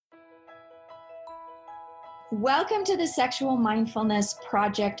Welcome to the Sexual Mindfulness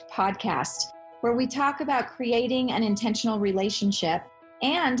Project podcast, where we talk about creating an intentional relationship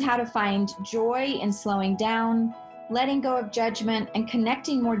and how to find joy in slowing down, letting go of judgment, and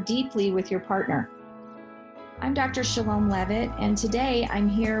connecting more deeply with your partner. I'm Dr. Shalom Levitt, and today I'm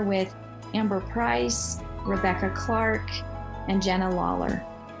here with Amber Price, Rebecca Clark, and Jenna Lawler.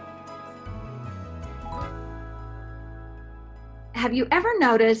 Have you ever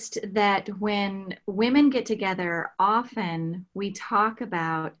noticed that when women get together, often we talk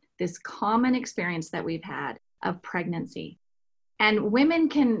about this common experience that we've had of pregnancy? And women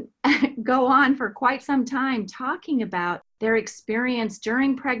can go on for quite some time talking about their experience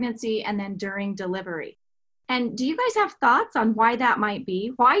during pregnancy and then during delivery. And do you guys have thoughts on why that might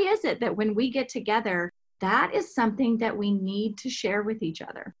be? Why is it that when we get together, that is something that we need to share with each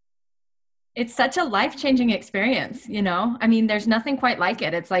other? It's such a life-changing experience, you know? I mean, there's nothing quite like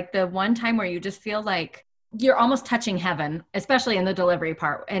it. It's like the one time where you just feel like you're almost touching heaven, especially in the delivery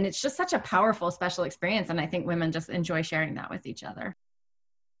part. And it's just such a powerful, special experience. And I think women just enjoy sharing that with each other.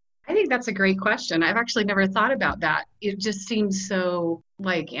 I think that's a great question. I've actually never thought about that. It just seems so,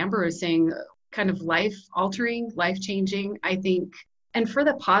 like Amber was saying, kind of life-altering, life-changing, I think. And for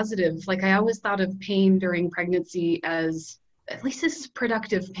the positive, like I always thought of pain during pregnancy as, at least this is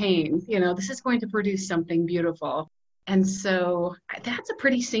productive pain, you know, this is going to produce something beautiful. And so that's a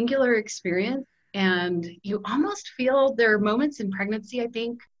pretty singular experience. And you almost feel there are moments in pregnancy, I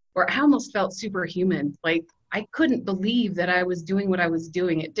think, where I almost felt superhuman. Like I couldn't believe that I was doing what I was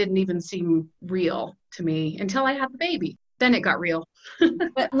doing. It didn't even seem real to me until I had the baby. Then it got real.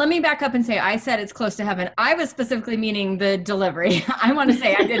 But let me back up and say, I said it's close to heaven. I was specifically meaning the delivery. I want to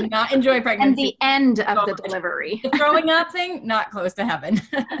say I did not enjoy pregnancy. And the end of the delivery. The throwing up thing, not close to heaven.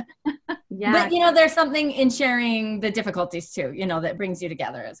 Yeah. But, you know, there's something in sharing the difficulties too, you know, that brings you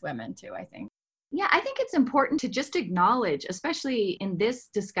together as women too, I think. Yeah, I think it's important to just acknowledge, especially in this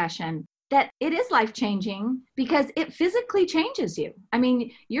discussion, that it is life-changing because it physically changes you. I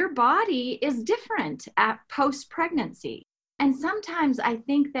mean, your body is different at post-pregnancy. And sometimes I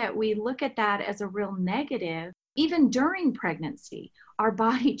think that we look at that as a real negative. Even during pregnancy, our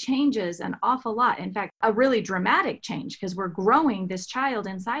body changes an awful lot. In fact, a really dramatic change because we're growing this child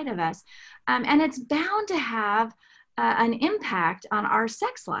inside of us. And it's bound to have an impact on our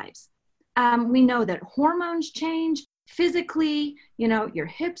sex lives. We know that hormones change physically, you know, your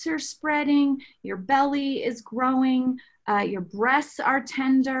hips are spreading, your belly is growing, your breasts are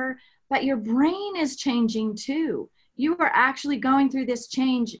tender, but your brain is changing too. You are actually going through this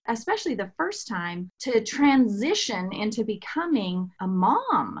change, especially the first time, to transition into becoming a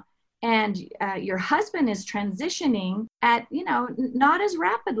mom. And your husband is transitioning at, you know, not as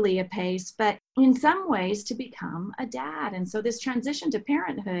rapidly a pace, but in some ways to become a dad. And so this transition to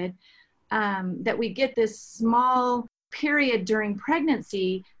parenthood, that we get this small period during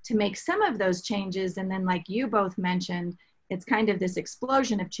pregnancy to make some of those changes. And then like you both mentioned, it's kind of this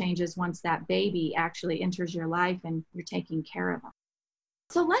explosion of changes once that baby actually enters your life and you're taking care of them.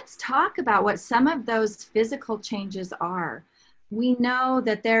 So let's talk about what some of those physical changes are. We know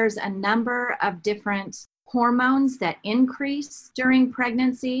that there's a number of different hormones that increase during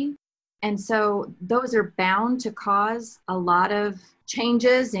pregnancy. And so those are bound to cause a lot of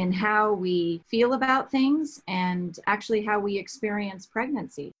changes in how we feel about things and actually how we experience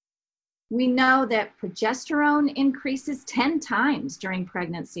pregnancy. We know that progesterone increases 10 times during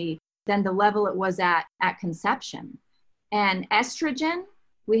pregnancy than the level it was at conception. And estrogen,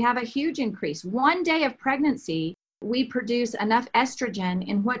 we have a huge increase. 1 day of pregnancy, we produce enough estrogen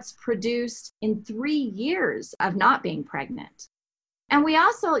in what's produced in 3 years of not being pregnant. And we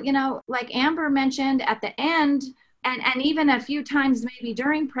also, you know, like Amber mentioned at the end, and even a few times maybe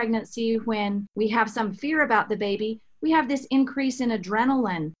during pregnancy when we have some fear about the baby, we have this increase in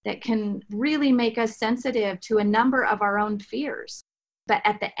adrenaline that can really make us sensitive to a number of our own fears. But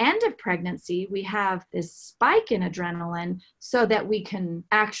at the end of pregnancy, we have this spike in adrenaline so that we can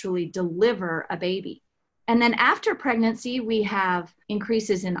actually deliver a baby. And then after pregnancy, we have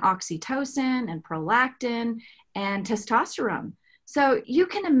increases in oxytocin and prolactin and testosterone. So you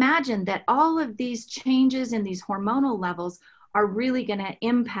can imagine that all of these changes in these hormonal levels are really going to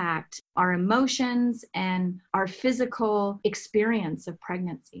impact our emotions and our physical experience of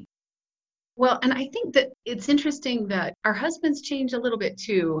pregnancy. Well, and I think that it's interesting that our husbands change a little bit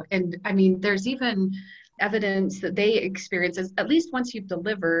too. And I mean, there's even evidence that they experience, at least once you've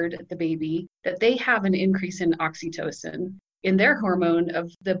delivered the baby, that they have an increase in oxytocin. in their hormone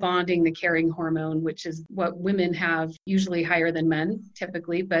of the bonding, the caring hormone, which is what women have usually higher than men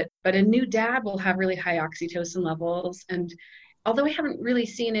typically, but a new dad will have really high oxytocin levels. And although I haven't really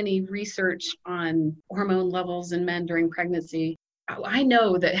seen any research on hormone levels in men during pregnancy, I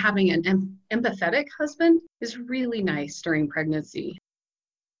know that having an empathetic husband is really nice during pregnancy.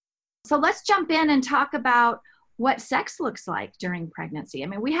 So let's jump in and talk about what sex looks like during pregnancy. I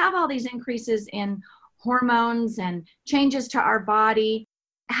mean, we have all these increases in hormones and changes to our body.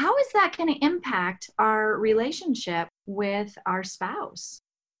 How is that going to impact our relationship with our spouse?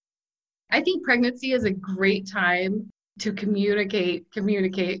 I think pregnancy is a great time to communicate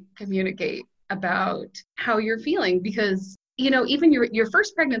about how you're feeling, because even your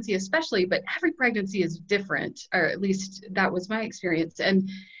first pregnancy especially, but every pregnancy is different, or at least that was my experience. And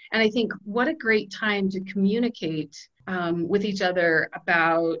I think what a great time to communicate with each other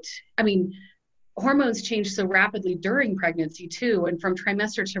about, I mean, hormones change so rapidly during pregnancy too. And from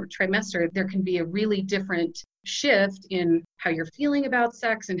trimester to trimester, there can be a really different shift in how you're feeling about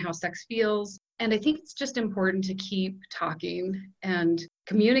sex and how sex feels. And I think it's just important to keep talking and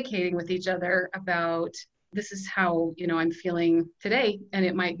communicating with each other about, this is how, I'm feeling today, and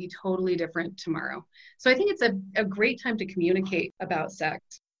it might be totally different tomorrow. So I think it's a great time to communicate about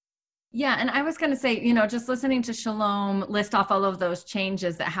sex. Yeah. And I was going to say, just listening to Shalom list off all of those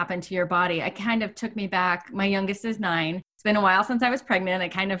changes that happen to your body, it kind of took me back. My youngest is 9. It's been a while since I was pregnant. I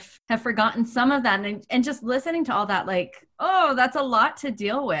kind of have forgotten some of that. And just listening to all that, like, oh, that's a lot to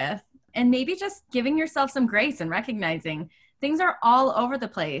deal with. And maybe just giving yourself some grace and recognizing things are all over the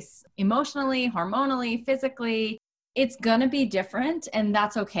place, emotionally, hormonally, physically. It's going to be different, and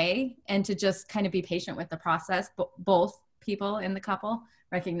that's okay. And to just kind of be patient with the process, both people in the couple,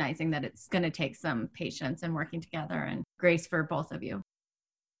 recognizing that it's going to take some patience and working together and grace for both of you.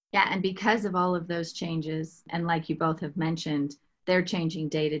 Yeah, and because of all of those changes, and like you both have mentioned, they're changing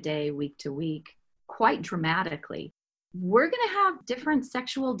day to day, week to week, quite dramatically. We're going to have different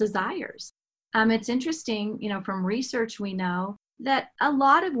sexual desires. It's interesting, from research, we know that a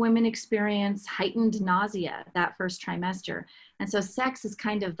lot of women experience heightened nausea that first trimester. And so sex is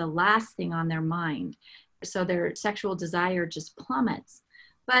kind of the last thing on their mind. So their sexual desire just plummets.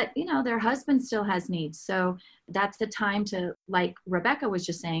 But, their husband still has needs. So that's the time to, like Rebecca was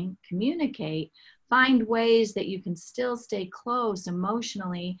just saying, communicate, find ways that you can still stay close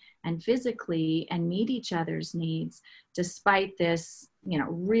emotionally and physically and meet each other's needs, despite this,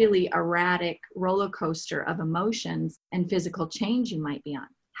 really erratic roller coaster of emotions and physical change you might be on.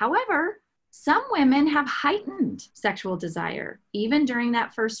 However, some women have heightened sexual desire, even during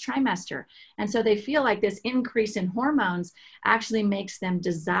that first trimester. And so they feel like this increase in hormones actually makes them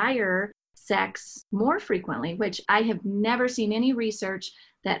desire sex more frequently, which I have never seen any research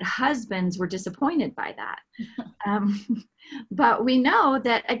that husbands were disappointed by that. But we know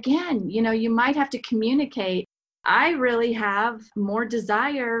that, again, you might have to communicate, I really have more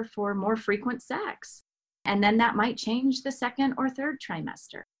desire for more frequent sex. And then that might change the second or third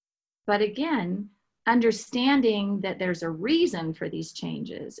trimester. But again, understanding that there's a reason for these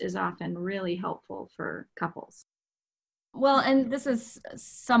changes is often really helpful for couples. Well, and this is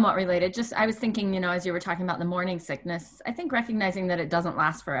somewhat related. Just, I was thinking, as you were talking about the morning sickness, I think recognizing that it doesn't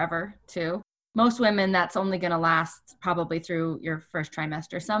last forever too. Most women, that's only going to last probably through your first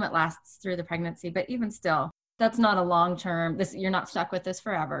trimester. Some it lasts through the pregnancy, but even still, that's not a long-term, you're not stuck with this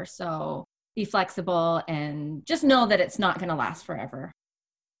forever. So be flexible and just know that it's not going to last forever.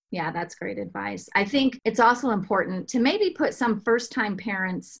 Yeah, that's great advice. I think it's also important to maybe put some first-time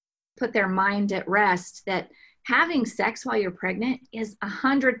parents, put their mind at rest that having sex while you're pregnant is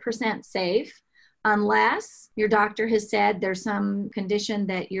 100% safe, unless your doctor has said there's some condition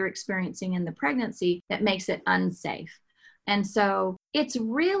that you're experiencing in the pregnancy that makes it unsafe. And so it's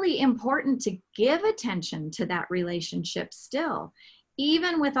really important to give attention to that relationship still,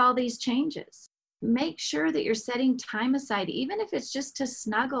 even with all these changes. Make sure that you're setting time aside, even if it's just to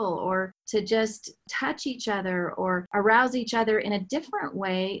snuggle or to just touch each other or arouse each other in a different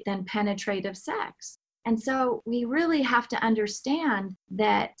way than penetrative sex. And so we really have to understand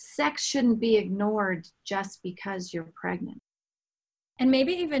that sex shouldn't be ignored just because you're pregnant. And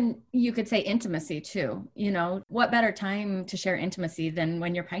maybe even you could say intimacy too. What better time to share intimacy than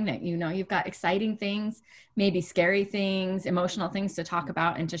when you're pregnant? You've got exciting things, maybe scary things, emotional things to talk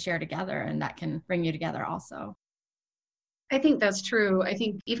about and to share together. And that can bring you together also. I think that's true. I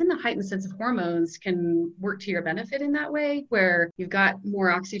think even the heightened sense of hormones can work to your benefit in that way, where you've got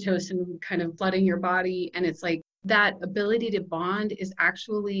more oxytocin kind of flooding your body. And it's like that ability to bond is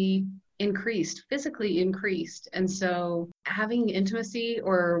actually increased, physically increased. And so having intimacy,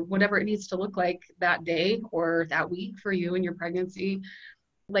 or whatever it needs to look like that day or that week for you in your pregnancy,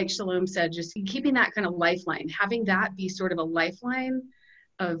 like Shalom said, just keeping that kind of lifeline, having that be sort of a lifeline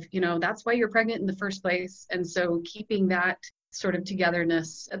of, that's why you're pregnant in the first place. And so keeping that sort of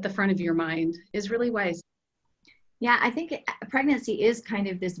togetherness at the front of your mind is really wise. Yeah, I think pregnancy is kind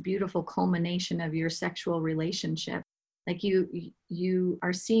of this beautiful culmination of your sexual relationship. Like you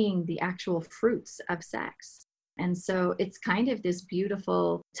are seeing the actual fruits of sex. And so it's kind of this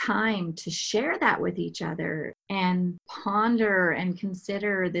beautiful time to share that with each other and ponder and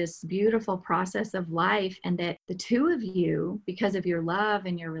consider this beautiful process of life, and that the two of you, because of your love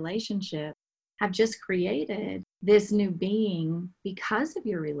and your relationship, have just created this new being because of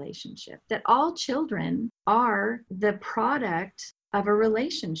your relationship. That all children are the product of a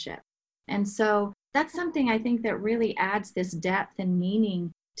relationship. And so that's something I think that really adds this depth and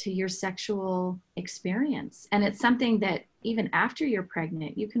meaning to your sexual experience. And it's something that even after you're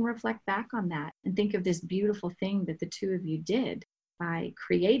pregnant, you can reflect back on that and think of this beautiful thing that the two of you did by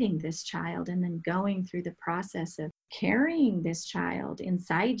creating this child and then going through the process of carrying this child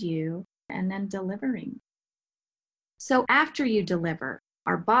inside you and then delivering. So after you deliver,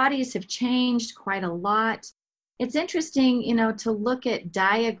 our bodies have changed quite a lot. It's interesting, to look at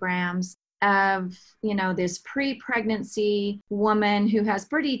diagrams of, this pre-pregnancy woman who has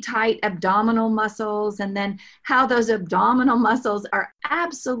pretty tight abdominal muscles, and then how those abdominal muscles are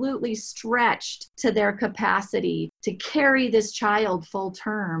absolutely stretched to their capacity to carry this child full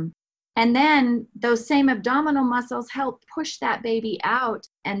term. And then those same abdominal muscles help push that baby out.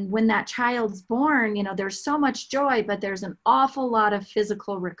 And when that child's born, there's so much joy, but there's an awful lot of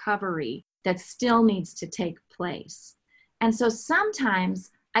physical recovery that still needs to take place. And so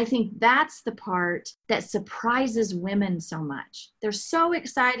sometimes I think that's the part that surprises women so much. They're so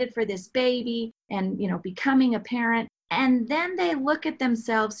excited for this baby and, becoming a parent. And then they look at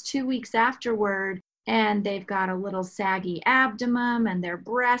themselves 2 weeks afterward, and they've got a little saggy abdomen, and their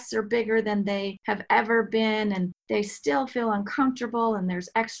breasts are bigger than they have ever been, and they still feel uncomfortable, and there's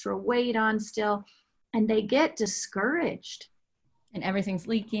extra weight on still, and they get discouraged. And everything's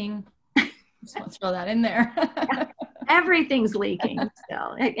leaking. Just want to throw that in there. Everything's leaking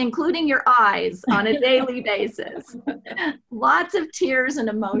still, including your eyes on a daily basis. Lots of tears and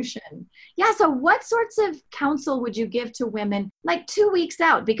emotion. Yeah, so what sorts of counsel would you give to women like 2 weeks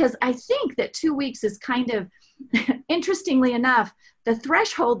out? Because I think that 2 weeks is kind of, interestingly enough, the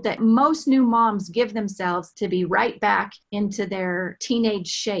threshold that most new moms give themselves to be right back into their teenage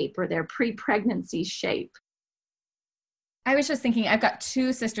shape or their pre-pregnancy shape. I was just thinking, I've got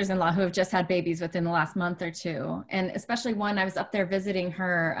 2 sisters-in-law who have just had babies within the last month or 2. And especially one, I was up there visiting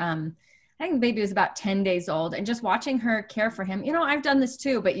her. I think the baby was about 10 days old, and just watching her care for him. I've done this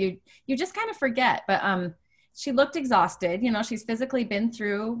too, but you just kind of forget. But she looked exhausted. She's physically been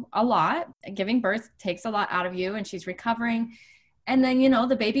through a lot. Giving birth takes a lot out of you, and she's recovering. And then,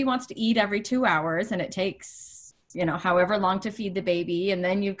 the baby wants to eat every 2 hours, and it takes however long to feed the baby. And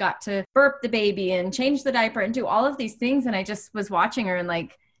then you've got to burp the baby and change the diaper and do all of these things. And I just was watching her, and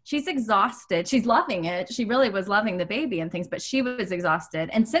like, she's exhausted. She's loving it. She really was loving the baby and things, but she was exhausted.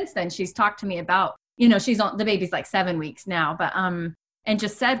 And since then she's talked to me about, the baby's like 7 weeks now, but, and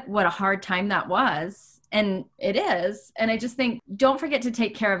just said what a hard time that was. And it is. And I just think, don't forget to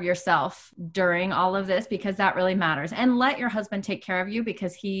take care of yourself during all of this, because that really matters. And let your husband take care of you,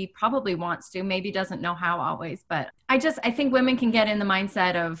 because he probably wants to, maybe doesn't know how always. But I think women can get in the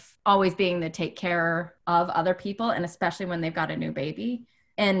mindset of always being the take care of other people, and especially when they've got a new baby.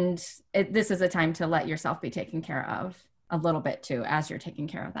 And this is a time to let yourself be taken care of a little bit too, as you're taking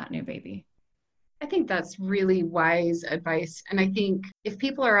care of that new baby. I think that's really wise advice. And I think if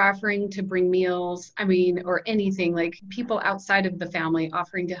people are offering to bring meals, or anything, like people outside of the family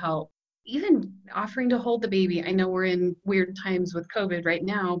offering to help, even offering to hold the baby. I know we're in weird times with COVID right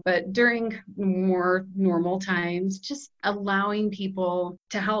now, but during more normal times, just allowing people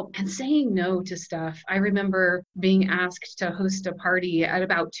to help and saying no to stuff. I remember being asked to host a party at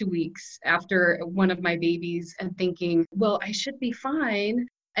about 2 weeks after one of my babies and thinking, well, I should be fine.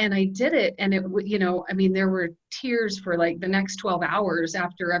 And I did it. And there were tears for like the next 12 hours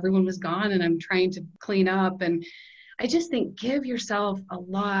after everyone was gone, and I'm trying to clean up. And I just think, give yourself a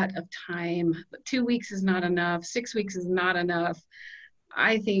lot of time. 2 weeks is not enough. 6 weeks is not enough.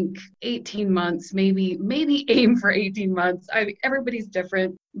 I think 18 months, maybe aim for 18 months. Everybody's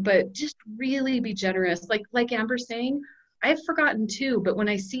different, but just really be generous. Like Amber's saying, I've forgotten too, but when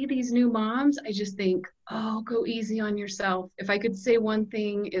I see these new moms, I just think, oh, go easy on yourself. If I could say one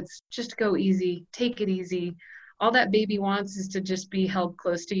thing, it's just go easy, take it easy. All that baby wants is to just be held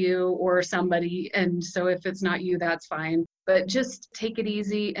close to you or somebody. And so if it's not you, that's fine. But just take it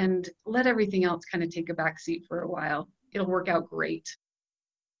easy and let everything else kind of take a back seat for a while. It'll work out great.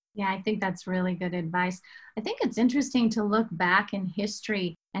 Yeah, I think that's really good advice. I think it's interesting to look back in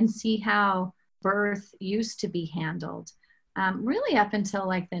history and see how birth used to be handled. really up until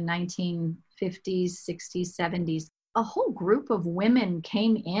like the 1950s, 60s, 70s, a whole group of women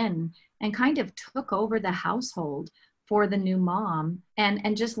came in and kind of took over the household for the new mom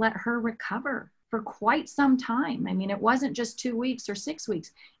and just let her recover for quite some time. I mean, it wasn't just 2 weeks or 6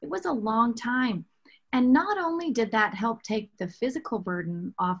 weeks. It was a long time. And not only did that help take the physical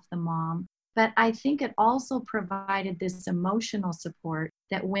burden off the mom, but I think it also provided this emotional support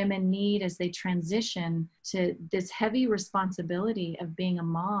that women need as they transition to this heavy responsibility of being a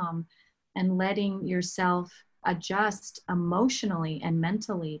mom and letting yourself adjust emotionally and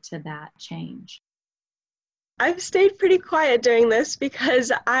mentally to that change. I've stayed pretty quiet during this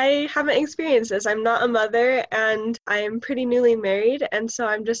because I haven't experienced this. I'm not a mother and I'm pretty newly married. And so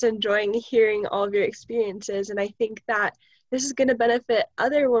I'm just enjoying hearing all of your experiences. And I think that this is going to benefit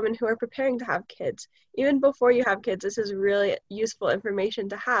other women who are preparing to have kids. Even before you have kids, this is really useful information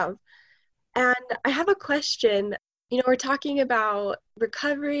to have. And I have a question. We're talking about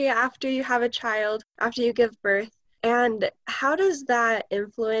recovery after you have a child, after you give birth. And how does that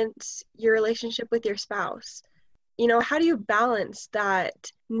influence your relationship with your spouse? How do you balance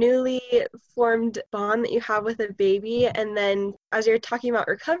that newly formed bond that you have with a baby? And then as you're talking about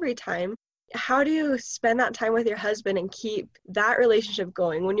recovery time, how do you spend that time with your husband and keep that relationship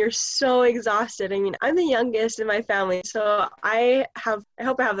going when you're so exhausted? I mean, I'm the youngest in my family, so I hope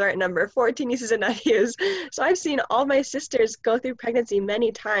I have the right number, 14 nieces and nephews. So I've seen all my sisters go through pregnancy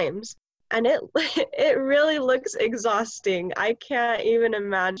many times. And it really looks exhausting. I can't even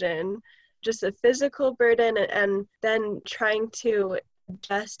imagine just the physical burden and then trying to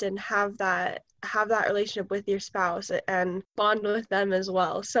adjust and have that relationship with your spouse and bond with them as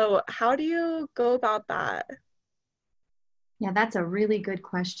well. So how do you go about that? Yeah, that's a really good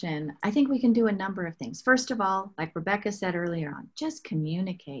question. I think we can do a number of things. First of all, like Rebecca said earlier on, just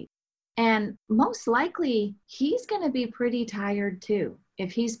communicate. And most likely, he's going to be pretty tired too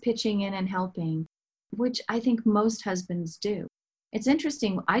if he's pitching in and helping, which I think most husbands do. It's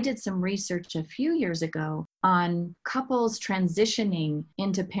interesting. I did some research a few years ago on couples transitioning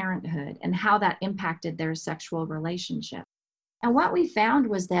into parenthood and how that impacted their sexual relationship. And what we found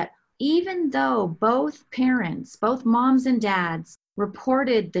was that even though both parents, both moms and dads,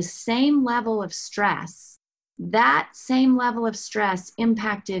 reported the same level of stress, that same level of stress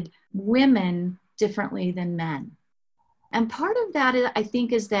impacted women differently than men. And part of that, I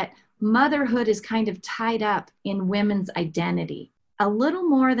think, is that motherhood is kind of tied up in women's identity. A little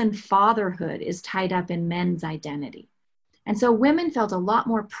more than fatherhood is tied up in men's identity. And so women felt a lot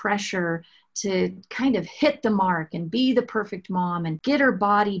more pressure to kind of hit the mark and be the perfect mom and get her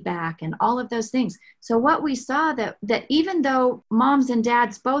body back and all of those things. So what we saw that even though moms and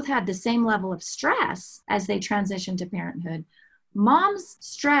dads both had the same level of stress as they transitioned to parenthood, mom's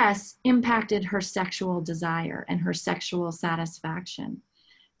stress impacted her sexual desire and her sexual satisfaction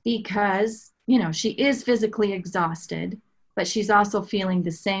because, she is physically exhausted, but she's also feeling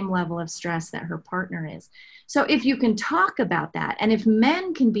the same level of stress that her partner is. So if you can talk about that, and if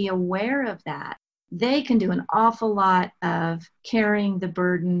men can be aware of that, they can do an awful lot of carrying the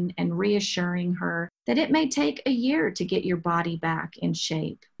burden and reassuring her that it may take a year to get your body back in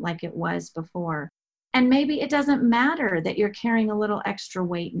shape like it was before. And maybe it doesn't matter that you're carrying a little extra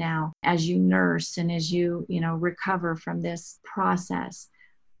weight now as you nurse and as you, recover from this process.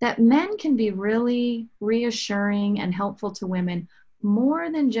 That men can be really reassuring and helpful to women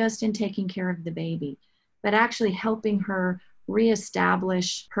more than just in taking care of the baby, but actually helping her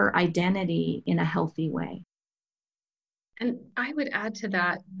reestablish her identity in a healthy way. And I would add to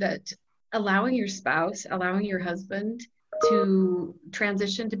that allowing your spouse, allowing your husband to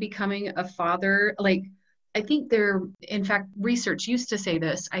transition to becoming a father, I think in fact, research used to say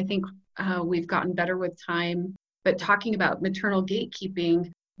this. I think we've gotten better with time, but talking about maternal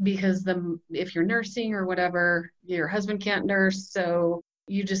gatekeeping, because if you're nursing or whatever, your husband can't nurse, so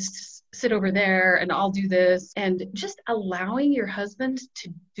you just sit over there and I'll do this. And just allowing your husband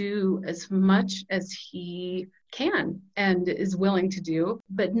to do as much as he can and is willing to do,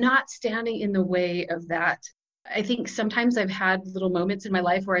 but not standing in the way of that. I think sometimes I've had little moments in my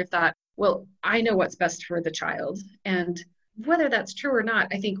life where I've thought, well, I know what's best for the child. And whether that's true or not,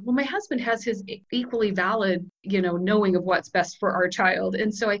 I think, well, my husband has his equally valid, knowing of what's best for our child.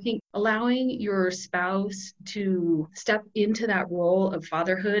 And so I think allowing your spouse to step into that role of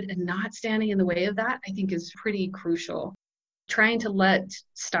fatherhood and not standing in the way of that, I think is pretty crucial. Trying to let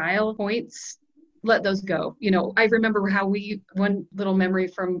style points, let those go. I remember how one little memory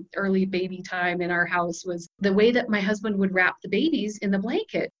from early baby time in our house was the way that my husband would wrap the babies in the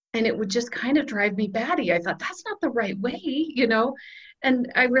blanket. And it would just kind of drive me batty. I thought, that's not the right way,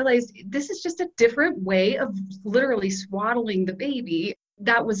 And I realized this is just a different way of literally swaddling the baby.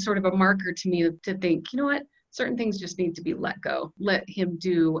 That was sort of a marker to me to think, you know what? Certain things just need to be let go, let him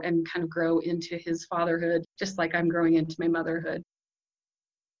do and kind of grow into his fatherhood, just like I'm growing into my motherhood.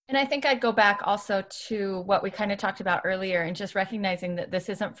 And I think I'd go back also to what we kind of talked about earlier and just recognizing that this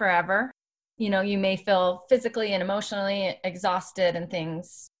isn't forever. You know, you may feel physically and emotionally exhausted and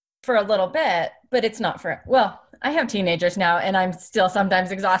things for a little bit, but it's not for, well, I have teenagers now and I'm still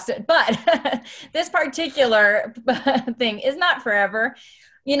sometimes exhausted, but this particular thing is not forever.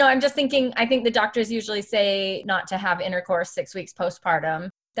 You know, I'm just thinking, I think the doctors usually say not to have intercourse 6 weeks postpartum.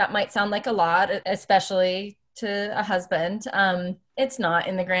 That might sound like a lot, especially to a husband. It's not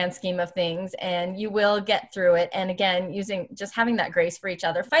in the grand scheme of things, and you will get through it. And again, just having that grace for each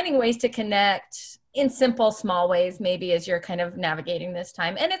other, finding ways to connect in simple, small ways, maybe as you're kind of navigating this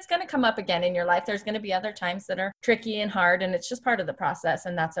time. And it's going to come up again in your life. There's going to be other times that are tricky and hard, and it's just part of the process,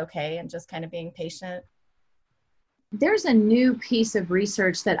 and that's okay. And just kind of being patient. There's a new piece of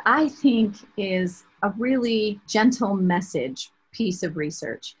research that I think is a really gentle message piece of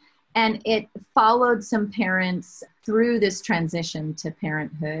research. And it followed some parents through this transition to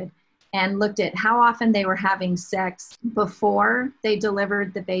parenthood and looked at how often they were having sex before they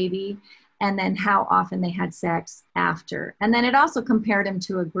delivered the baby and then how often they had sex after. And then it also compared them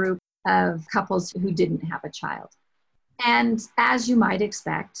to a group of couples who didn't have a child. And as you might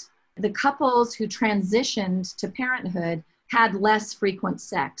expect, the couples who transitioned to parenthood had less frequent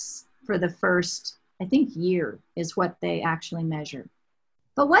sex for the first, I think, year is what they actually measured.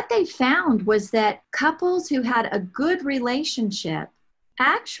 But what they found was that couples who had a good relationship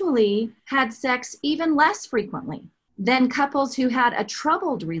actually had sex even less frequently than couples who had a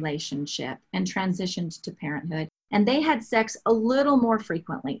troubled relationship and transitioned to parenthood. And they had sex a little more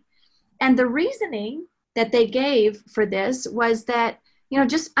frequently. And the reasoning that they gave for this was that, you know,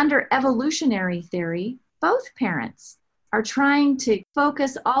 just under evolutionary theory, both parents are trying to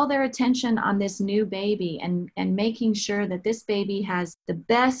focus all their attention on this new baby and making sure that this baby has the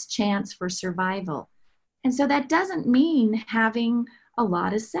best chance for survival. And so that doesn't mean having a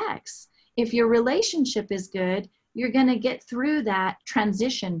lot of sex. If your relationship is good, you're going to get through that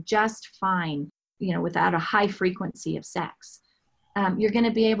transition just fine, you know, without a high frequency of sex. You're going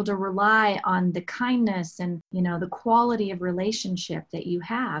to be able to rely on the kindness and, you know, the quality of relationship that you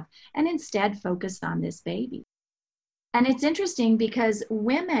have and instead focus on this baby. And it's interesting because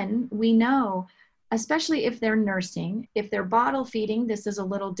women, we know, especially if they're nursing, if they're bottle feeding, this is a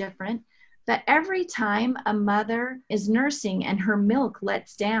little different. But every time a mother is nursing and her milk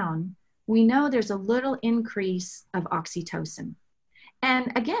lets down, we know there's a little increase of oxytocin.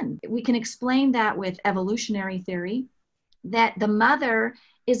 And again, we can explain that with evolutionary theory, that the mother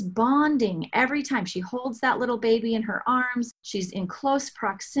is bonding every time she holds that little baby in her arms. She's in close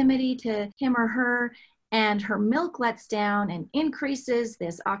proximity to him or her, and her milk lets down and increases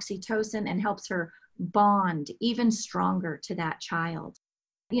this oxytocin and helps her bond even stronger to that child.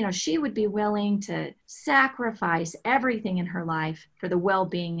 You know, she would be willing to sacrifice everything in her life for the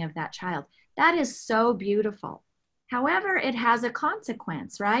well-being of that child. That is so beautiful. However, it has a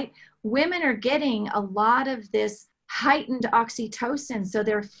consequence, right? Women are getting a lot of this heightened oxytocin, so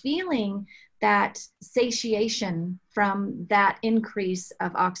they're feeling that satiation from that increase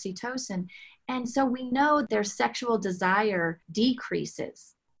of oxytocin. And so we know their sexual desire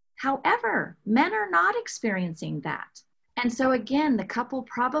decreases. However, men are not experiencing that. And so again, the couple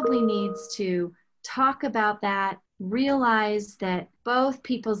probably needs to talk about that, realize that both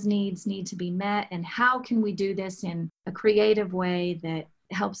people's needs need to be met, and how can we do this in a creative way that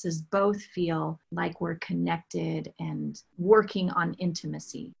helps us both feel like we're connected and working on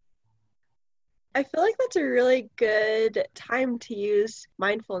intimacy. I feel like that's a really good time to use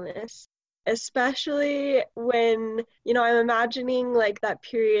mindfulness, especially when, you know, I'm imagining like that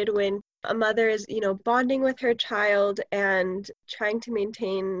period when a mother is, you know, bonding with her child and trying to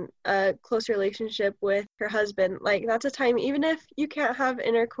maintain a close relationship with her husband. Like that's a time, even if you can't have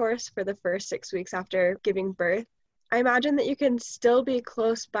intercourse for the first 6 weeks after giving birth, I imagine that you can still be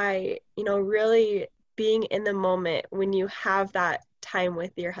close by, you know, really being in the moment when you have that time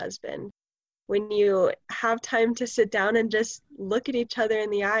with your husband. When you have time to sit down and just look at each other in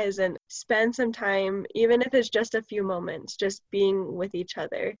the eyes and spend some time, even if it's just a few moments, just being with each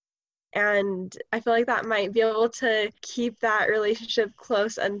other. And I feel like that might be able to keep that relationship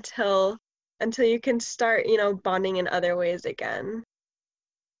close until you can start, you know, bonding in other ways again.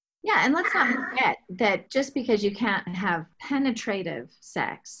 Yeah, and let's not forget that just because you can't have penetrative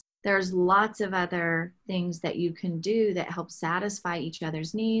sex There's lots of other things that you can do that help satisfy each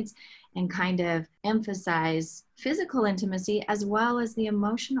other's needs and kind of emphasize physical intimacy as well as the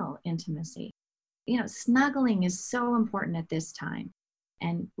emotional intimacy. Snuggling is so important at this time,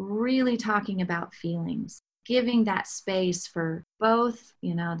 and really talking about feelings, giving that space for both,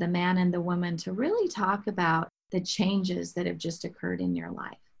 the man and the woman to really talk about the changes that have just occurred in your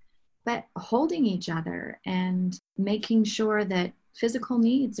life, but holding each other and making sure that physical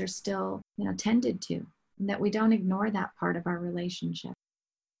needs are still, tended to, and that we don't ignore that part of our relationship.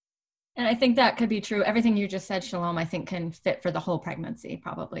 And I think that could be true. Everything you just said, Shalom, I think can fit for the whole pregnancy,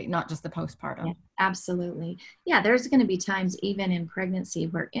 probably, not just the postpartum. Yeah, absolutely. Yeah, there's going to be times even in pregnancy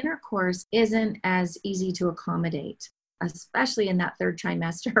where intercourse isn't as easy to accommodate, especially in that third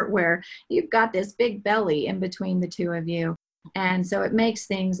trimester where you've got this big belly in between the two of you. And so it makes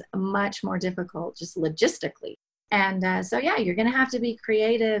things much more difficult just logistically. And so, yeah, you're going to have to be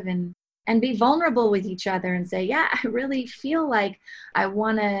creative and be vulnerable with each other and say, yeah, I really feel like I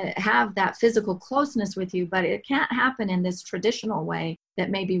want to have that physical closeness with you, but it can't happen in this traditional way that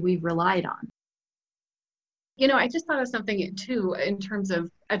maybe we've relied on. I just thought of something too in terms of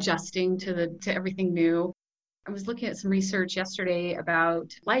adjusting to everything new. I was looking at some research yesterday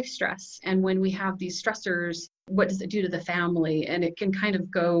about life stress, and when we have these stressors, what does it do to the family? And it can kind of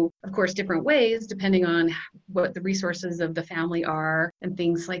go, of course, different ways depending on what the resources of the family are and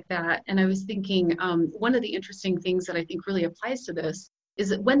things like that. And I was thinking, one of the interesting things that I think really applies to this is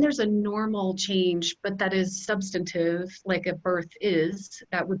that when there's a normal change, but that is substantive, like a birth is,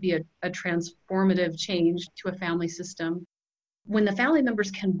 that would be a transformative change to a family system. When the family members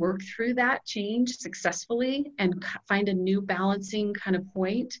can work through that change successfully and find a new balancing kind of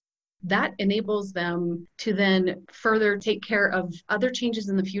point, that enables them to then further take care of other changes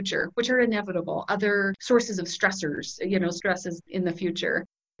in the future, which are inevitable, other sources of stressors, stresses in the future.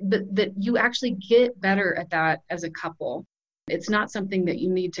 But that you actually get better at that as a couple. It's not something that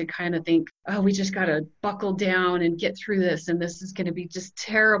you need to kind of think, oh, we just got to buckle down and get through this, and this is going to be just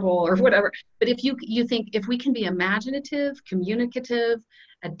terrible or whatever. But if you think, if we can be imaginative, communicative,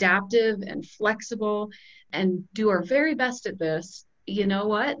 adaptive, and flexible, and do our very best at this, you know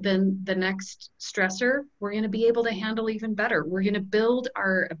what? Then the next stressor, we're going to be able to handle even better. We're going to build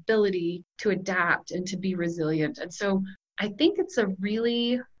our ability to adapt and to be resilient. And so I think it's a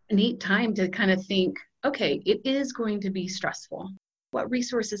really neat time to kind of think, okay, it is going to be stressful. What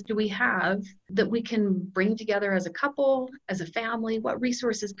resources do we have that we can bring together as a couple, as a family? What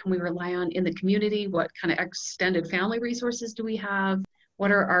resources can we rely on in the community? What kind of extended family resources do we have?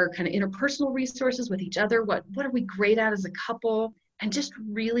 What are our kind of interpersonal resources with each other? What are we great at as a couple? And just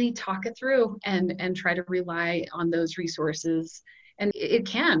really talk it through and try to rely on those resources. And it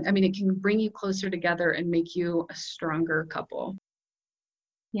can bring you closer together and make you a stronger couple.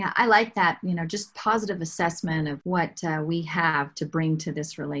 Yeah, I like that, just positive assessment of what we have to bring to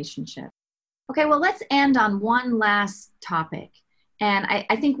this relationship. Okay, well, let's end on one last topic. And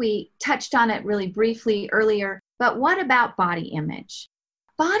I think we touched on it really briefly earlier, but what about body image?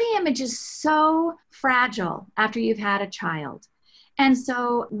 Body image is so fragile after you've had a child. And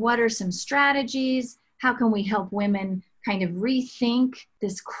so what are some strategies? How can we help women kind of rethink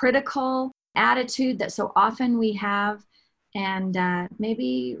this critical attitude that so often we have? And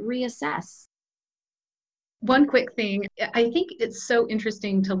maybe reassess? One quick thing, I think it's so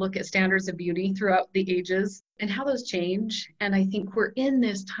interesting to look at standards of beauty throughout the ages and how those change. And I think we're in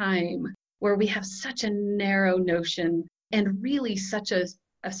this time where we have such a narrow notion and really such a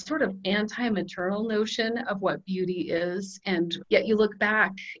sort of anti-maternal notion of what beauty is. And yet you look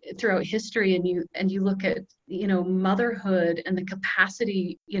back throughout history and you look at, motherhood and the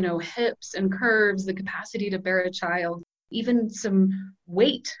capacity, hips and curves, the capacity to bear a child. Even some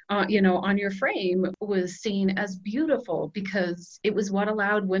weight, on your frame was seen as beautiful because it was what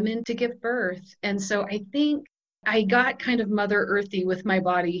allowed women to give birth. And so I think I got kind of Mother Earthy with my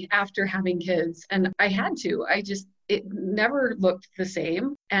body after having kids, and I had to. It never looked the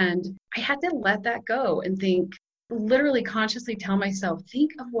same. And I had to let that go and think, literally consciously tell myself,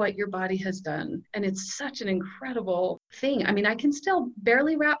 think of what your body has done. And it's such an incredible thing. I can still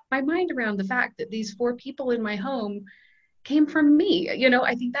barely wrap my mind around the fact that these 4 people in my home came from me.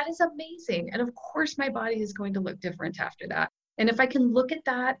 I think that is amazing. And of course, my body is going to look different after that. And if I can look at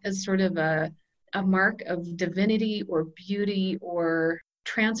that as sort of a mark of divinity or beauty or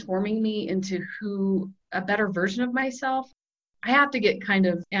transforming me into a better version of myself, I have to get kind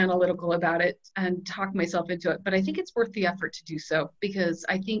of analytical about it and talk myself into it. But I think it's worth the effort to do so, because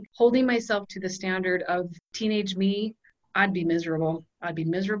I think holding myself to the standard of teenage me, I'd be miserable. I'd be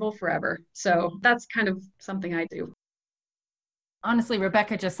miserable forever. So that's kind of something I do. Honestly,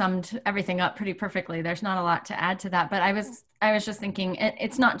 Rebecca just summed everything up pretty perfectly. There's not a lot to add to that, but I was just thinking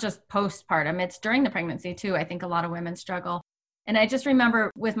it's not just postpartum, it's during the pregnancy too. I think a lot of women struggle. And I just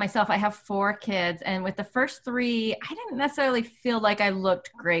remember with myself, I have 4 kids, and with the first 3, I didn't necessarily feel like I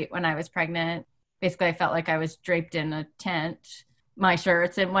looked great when I was pregnant. Basically, I felt like I was draped in a tent, my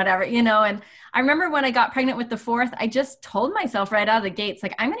shirts and whatever, and I remember when I got pregnant with the 4th, I just told myself right out of the gates,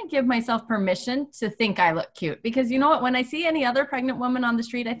 like, I'm going to give myself permission to think I look cute, because you know what, when I see any other pregnant woman on the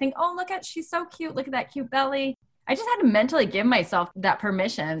street, I think, oh, she's so cute. Look at that cute belly. I just had to mentally give myself that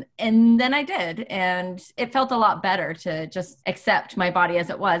permission. And then I did. And it felt a lot better to just accept my body as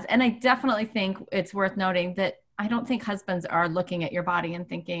it was. And I definitely think it's worth noting that I don't think husbands are looking at your body and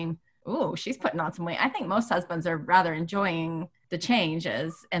thinking, ooh, she's putting on some weight. I think most husbands are rather enjoying the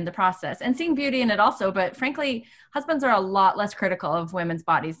changes and the process and seeing beauty in it also. But frankly, husbands are a lot less critical of women's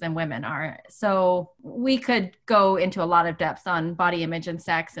bodies than women are. So we could go into a lot of depth on body image and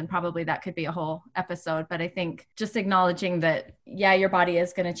sex, and probably that could be a whole episode. But I think just acknowledging that, yeah, your body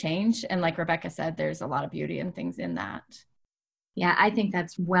is going to change. And like Rebecca said, there's a lot of beauty and things in that. Yeah, I think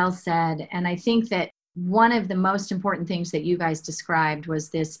that's well said. And I think that one of the most important things that you guys described was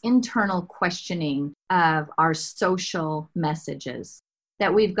this internal questioning of our social messages,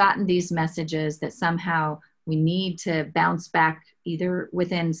 that we've gotten these messages that somehow we need to bounce back either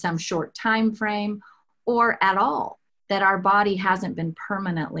within some short time frame or at all, that our body hasn't been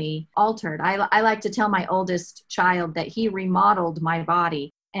permanently altered. I like to tell my oldest child that he remodeled my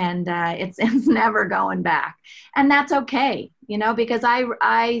body, and it's never going back. And that's okay, because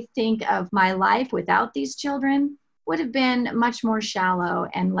I think of my life without these children would have been much more shallow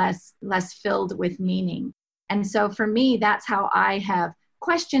and less filled with meaning. And so for me, that's how I have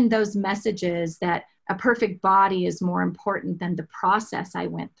questioned those messages that a perfect body is more important than the process I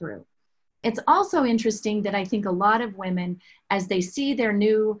went through. It's also interesting that I think a lot of women, as they see their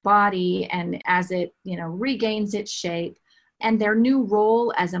new body and as it, regains its shape and their new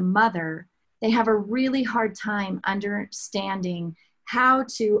role as a mother, they have a really hard time understanding how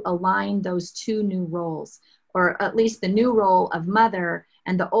to align those 2 new roles, or at least the new role of mother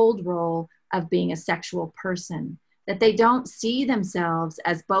and the old role of being a sexual person, that they don't see themselves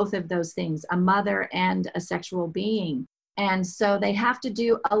as both of those things, a mother and a sexual being. And so they have to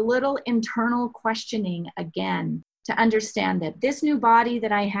do a little internal questioning again to understand that this new body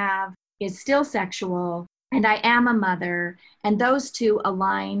that I have is still sexual, and I am a mother, and those 2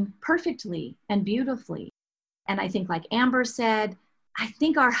 align perfectly and beautifully. And I think, like Amber said, I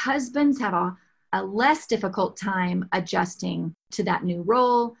think our husbands have a less difficult time adjusting to that new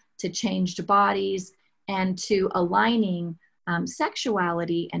role, to changed bodies, and to aligning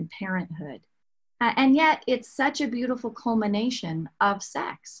sexuality and parenthood. And yet it's such a beautiful culmination of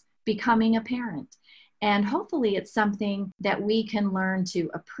sex, becoming a parent. And hopefully it's something that we can learn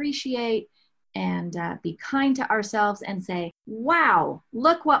to appreciate and be kind to ourselves and say, wow,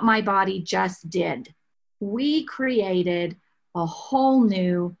 look what my body just did. We created a whole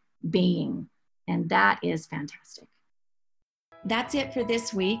new being, and that is fantastic. That's it for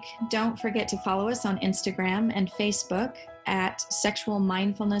this week. Don't forget to follow us on Instagram and Facebook at Sexual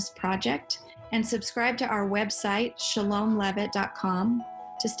Mindfulness Project, and subscribe to our website, shalomlevitt.com,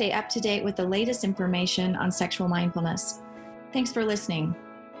 to stay up to date with the latest information on sexual mindfulness. Thanks for listening.